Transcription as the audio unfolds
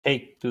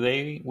Hey,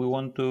 today we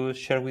want to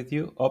share with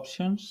you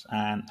options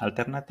and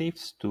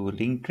alternatives to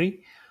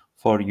Linktree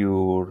for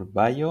your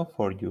bio,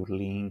 for your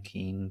link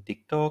in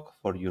TikTok,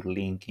 for your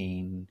link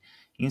in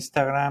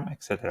Instagram,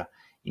 etc.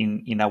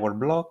 In our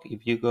blog,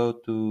 if you go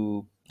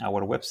to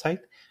our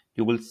website,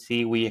 you will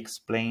see we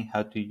explain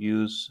how to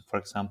use, for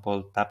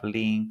example,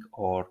 taplink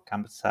or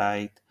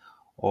campsite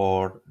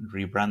or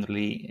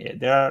rebrandly.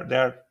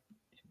 There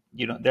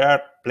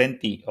are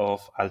plenty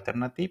of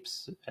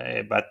alternatives,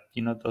 but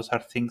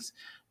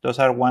those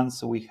are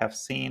ones we have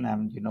seen,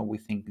 and we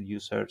think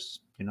users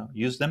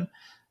use them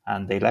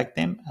and they like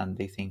them and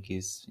they think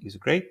is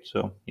great,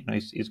 so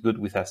it's good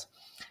with us.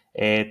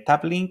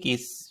 Taplink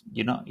is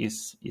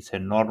a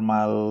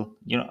normal,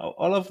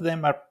 all of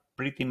them are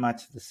pretty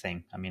much the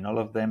same. I mean, all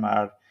of them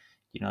are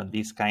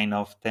these kind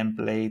of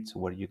templates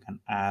where you can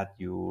add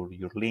your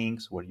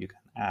links, where you can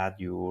add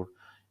your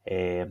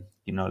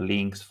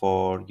links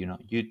for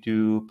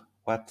YouTube,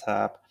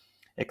 WhatsApp,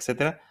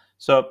 etc.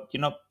 So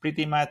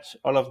pretty much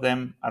all of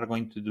them are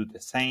going to do the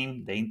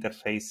same. The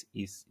interface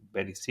is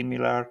very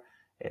similar.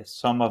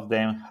 Some of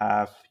them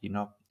have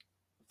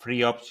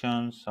free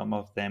options, some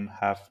of them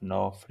have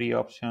no free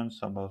options,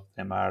 some of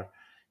them are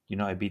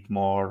a bit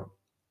more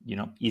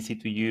easy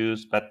to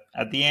use, but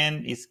at the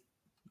end it's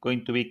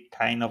going to be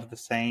kind of the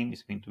same.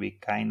 It's going to be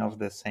kind of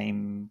the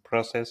same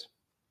process.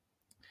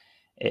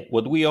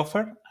 What we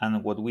offer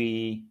and what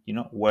we,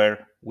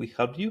 where we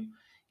help you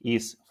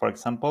is, for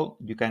example,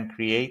 you can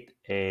create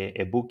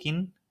a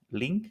booking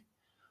link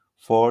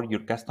for your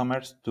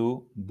customers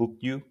to book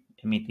you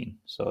a meeting.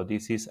 So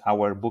this is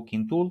our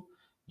booking tool.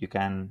 You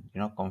can,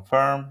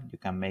 confirm, you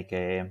can make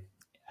an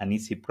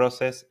easy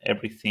process,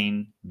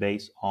 everything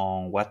based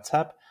on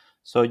WhatsApp.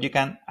 So you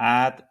can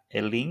add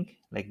a link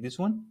like this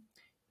one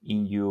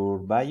in your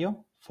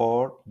bio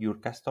for your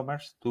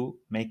customers to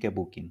make a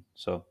booking.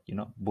 So,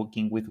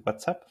 booking with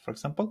WhatsApp, for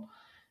example,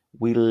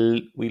 will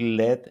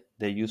lead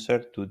the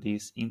user to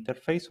this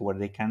interface where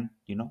they can,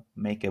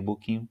 make a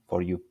booking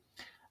for you.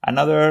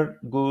 Another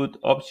good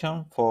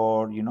option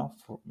for,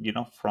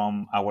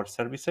 from our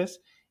services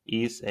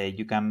is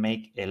you can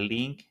make a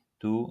link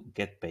to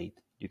get paid.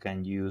 You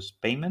can use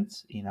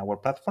payments in our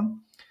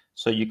platform.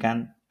 So you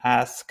can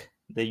ask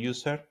the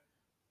user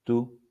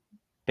to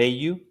pay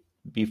you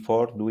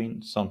before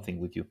doing something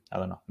with you. I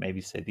don't know, maybe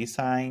it's a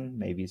design,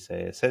 maybe it's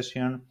a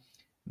session,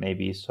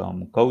 maybe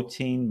some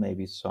coaching,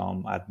 maybe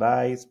some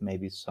advice,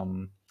 maybe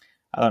some,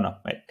 I don't know,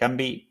 it can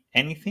be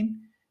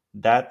anything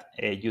that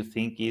you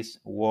think is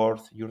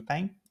worth your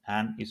time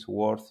and is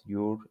worth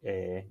your,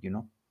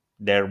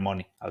 their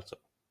money also.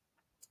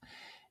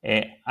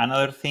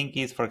 Another thing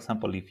is, for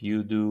example, if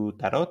you do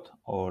tarot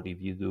or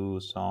if you do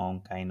some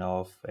kind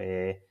of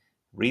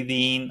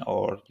reading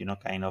or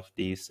kind of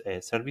these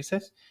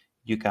services,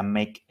 you can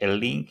make a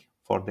link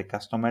for the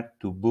customer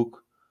to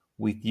book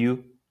with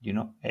you,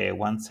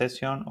 one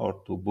session,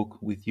 or to book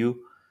with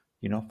you,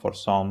 for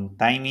some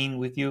timing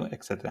with you,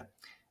 etc.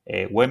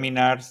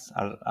 Webinars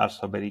are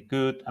also very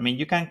good. I mean,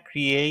 you can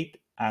create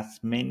as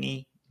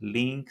many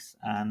links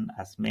and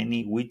as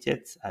many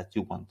widgets as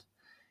you want.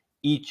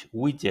 Each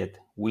widget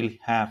will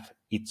have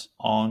its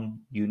own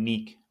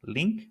unique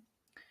link.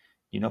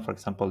 For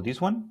example, this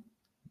one,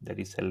 there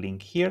is a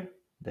link here.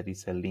 There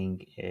is a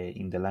link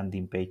in the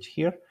landing page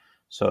here.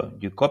 So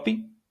you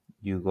copy,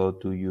 you go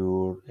to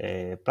your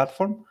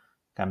platform,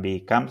 can be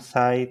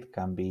campsite,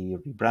 can be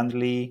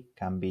rebrandly,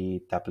 can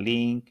be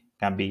taplink,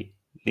 can be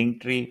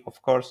LinkTree,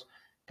 of course,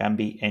 can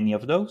be any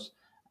of those,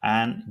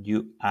 and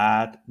you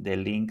add the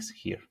links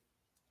here.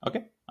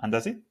 Okay, and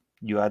that's it.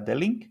 You add the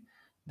link,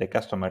 the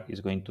customer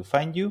is going to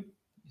find you,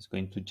 is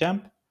going to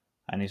jump,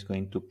 and is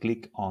going to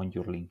click on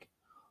your link.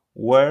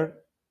 Where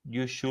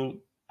you should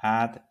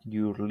add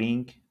your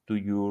link to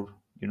your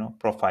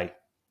profile.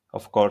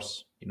 Of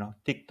course,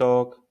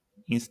 TikTok,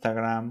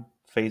 Instagram,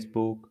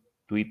 Facebook,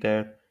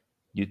 Twitter,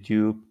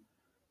 YouTube,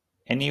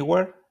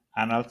 anywhere.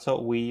 And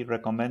also we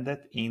recommend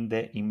it in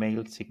the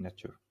email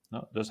signature.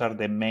 No? Those are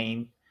the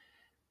main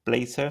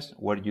places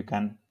where you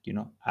can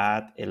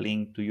add a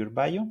link to your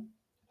bio,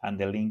 and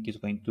the link is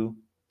going to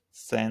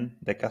send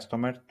the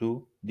customer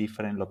to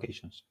different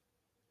locations.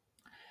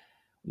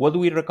 What do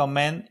we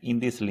recommend in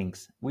these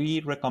links?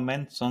 We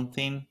recommend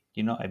something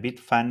a bit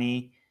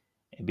funny,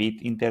 a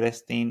bit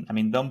interesting. I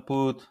mean, don't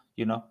put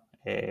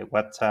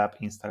WhatsApp,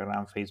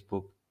 Instagram,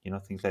 Facebook,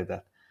 things like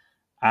that.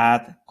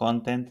 Add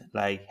content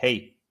like,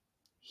 hey,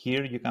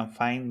 here you can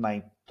find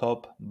my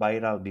top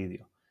viral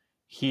video.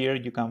 Here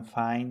you can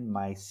find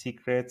my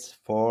secrets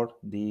for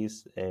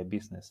this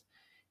business.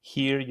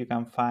 Here you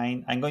can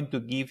find, I'm going to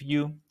give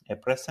you a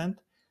present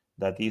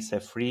that is a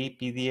free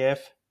PDF,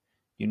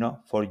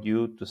 for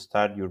you to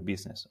start your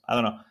business. I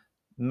don't know,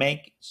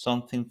 make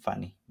something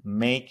funny,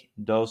 make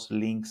those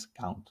links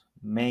count,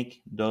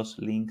 make those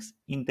links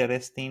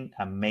interesting,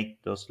 and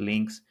make those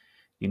links,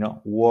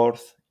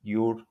 worth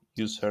your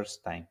users'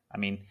 time. I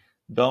mean,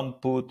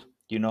 don't put,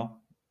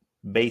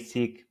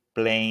 basic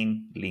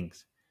plain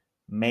links.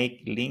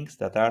 Make links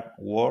that are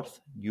worth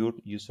your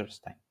users'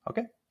 time.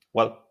 Okay?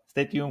 Well,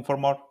 stay tuned for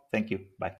more. Thank you. Bye.